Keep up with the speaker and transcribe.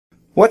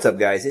What's up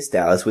guys, it's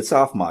Dallas with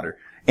softModder,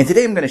 and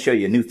today I'm going to show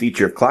you a new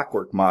feature of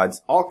Clockwork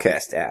Mod's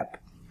AllCast app.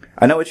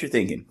 I know what you're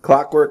thinking,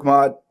 Clockwork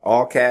Mod,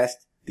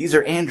 AllCast, these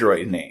are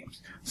Android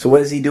names, so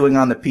what is he doing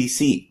on the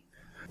PC?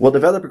 Well,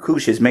 developer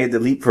Kush has made the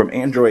leap from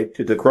Android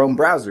to the Chrome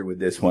browser with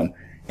this one,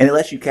 and it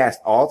lets you cast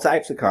all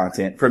types of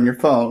content from your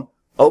phone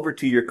over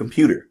to your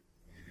computer.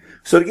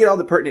 So to get all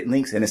the pertinent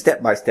links and a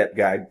step-by-step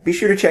guide, be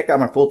sure to check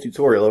out my full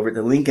tutorial over at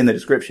the link in the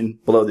description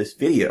below this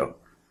video.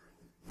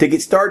 To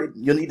get started,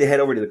 you'll need to head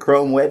over to the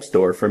Chrome Web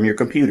Store from your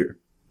computer.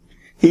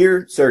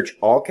 Here, search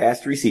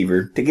AllCast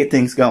Receiver to get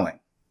things going.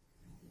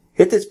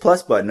 Hit this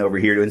plus button over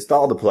here to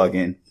install the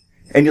plugin,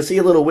 and you'll see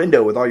a little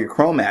window with all your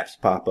Chrome apps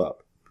pop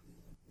up.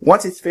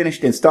 Once it's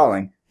finished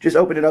installing, just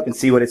open it up and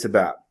see what it's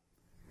about.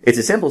 It's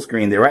a simple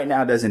screen that right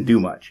now doesn't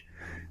do much.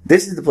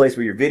 This is the place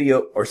where your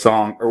video or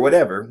song or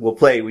whatever will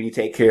play when you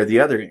take care of the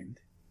other end.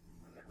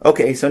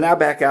 Okay, so now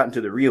back out into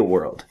the real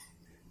world.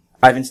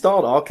 I've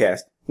installed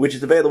AllCast, which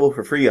is available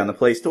for free on the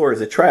Play Store as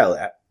a trial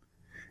app.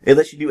 It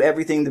lets you do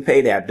everything the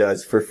paid app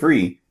does for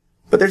free,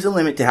 but there's a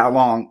limit to how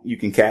long you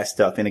can cast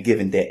stuff in a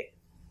given day.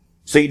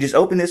 So you just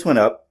open this one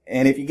up,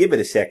 and if you give it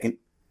a second,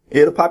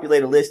 it'll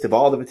populate a list of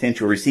all the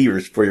potential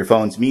receivers for your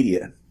phone's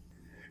media.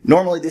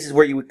 Normally this is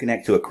where you would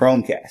connect to a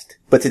Chromecast,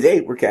 but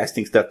today we're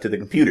casting stuff to the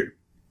computer.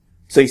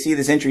 So you see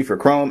this entry for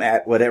Chrome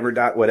at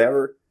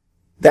whatever.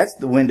 That's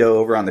the window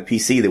over on the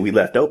PC that we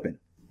left open.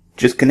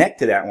 Just connect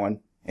to that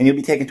one, and you'll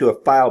be taken to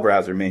a file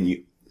browser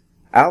menu.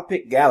 I'll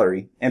pick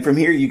Gallery, and from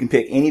here you can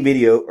pick any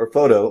video or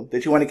photo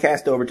that you want to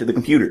cast over to the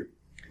computer.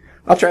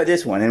 I'll try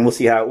this one and we'll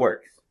see how it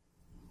works.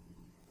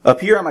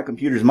 Up here on my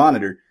computer's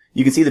monitor,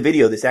 you can see the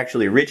video that's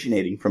actually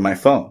originating from my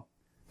phone.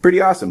 Pretty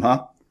awesome,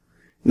 huh?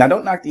 Now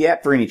don't knock the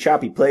app for any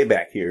choppy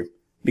playback here,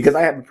 because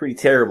I have a pretty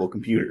terrible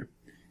computer.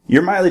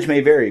 Your mileage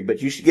may vary,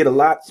 but you should get a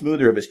lot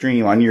smoother of a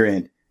stream on your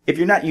end if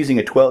you're not using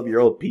a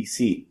 12-year-old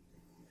PC.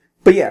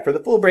 But yeah, for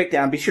the full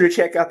breakdown, be sure to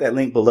check out that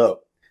link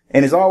below.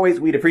 And as always,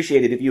 we'd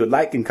appreciate it if you would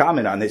like and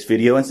comment on this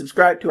video and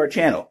subscribe to our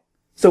channel.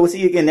 So we'll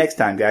see you again next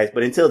time, guys.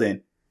 But until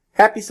then,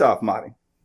 happy soft modding.